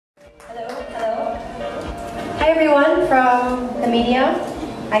everyone from the media.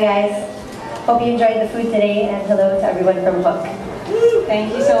 Hi guys. Hope you enjoyed the food today, and hello to everyone from HOOQ.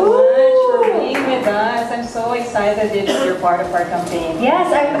 Thank you so much for being with us. I'm so excited that you're part of our campaign. Yes,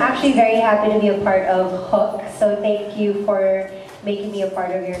 I'm actually very happy to be a part of HOOQ. So thank you for making me a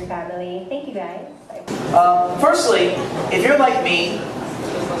part of your family. Thank you guys. Firstly, if you're like me,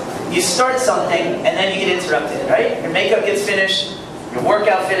 you start something and then you get interrupted, right? Your makeup gets finished, your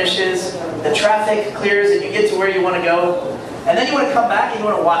workout finishes, the traffic clears and you get to where you want to go, and then you want to come back and you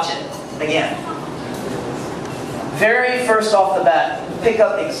want to watch it again. Very first off the bat, pick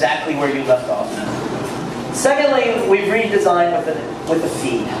up exactly where you left off. Secondly, we've redesigned with the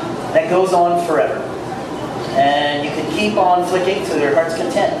feed that goes on forever. And you can keep on flicking to your heart's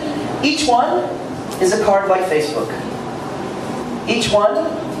content. Each one is a card like Facebook. Each one,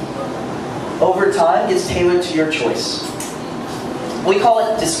 over time, is tailored to your choice. We call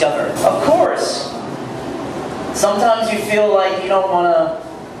it Discover. Of course, sometimes you feel like you don't want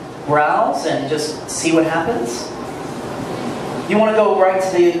to browse and just see what happens. You want to go right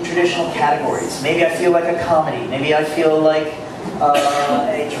to the traditional categories. Maybe I feel like a comedy. Maybe I feel like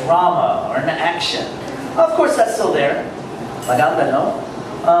a drama or an action. Of course, that's still there. Maganda,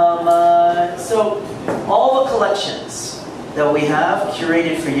 no? So, all the collections that we have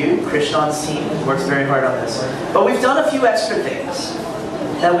curated for you, Krishnan's team works very hard on this. But we've done a few extra things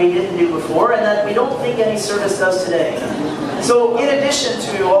that we didn't do before and that we don't think any service does today. So, in addition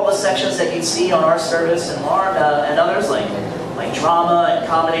to all the sections that you'd see on our service and others like drama and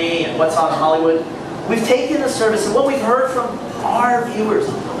comedy and what's on Hollywood, we've taken the service, and what we've heard from our viewers,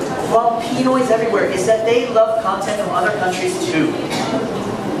 from Pinoys everywhere, is that they love content from other countries too.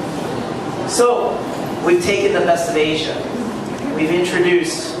 So, we've taken the best of Asia. We've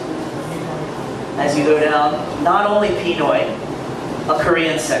introduced, as you go down, not only Pinoy, a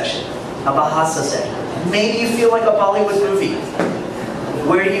Korean section, a Bahasa section. Maybe you feel like a Bollywood movie.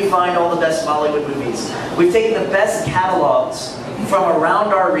 Where do you find all the best Bollywood movies? We've taken the best catalogs from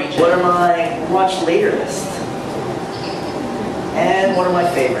around our region. What are my watch later list? And what are my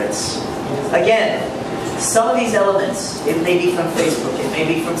favorites? Again, some of these elements, it may be from Facebook, it may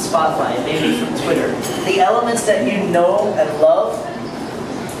be from Spotify, it may be from Twitter. The elements that you know and love,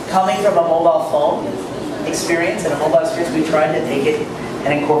 coming from a mobile phone experience and a mobile experience, we tried to take it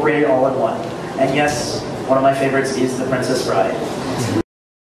and incorporate it all in one. And yes, one of my favorites is The Princess Bride.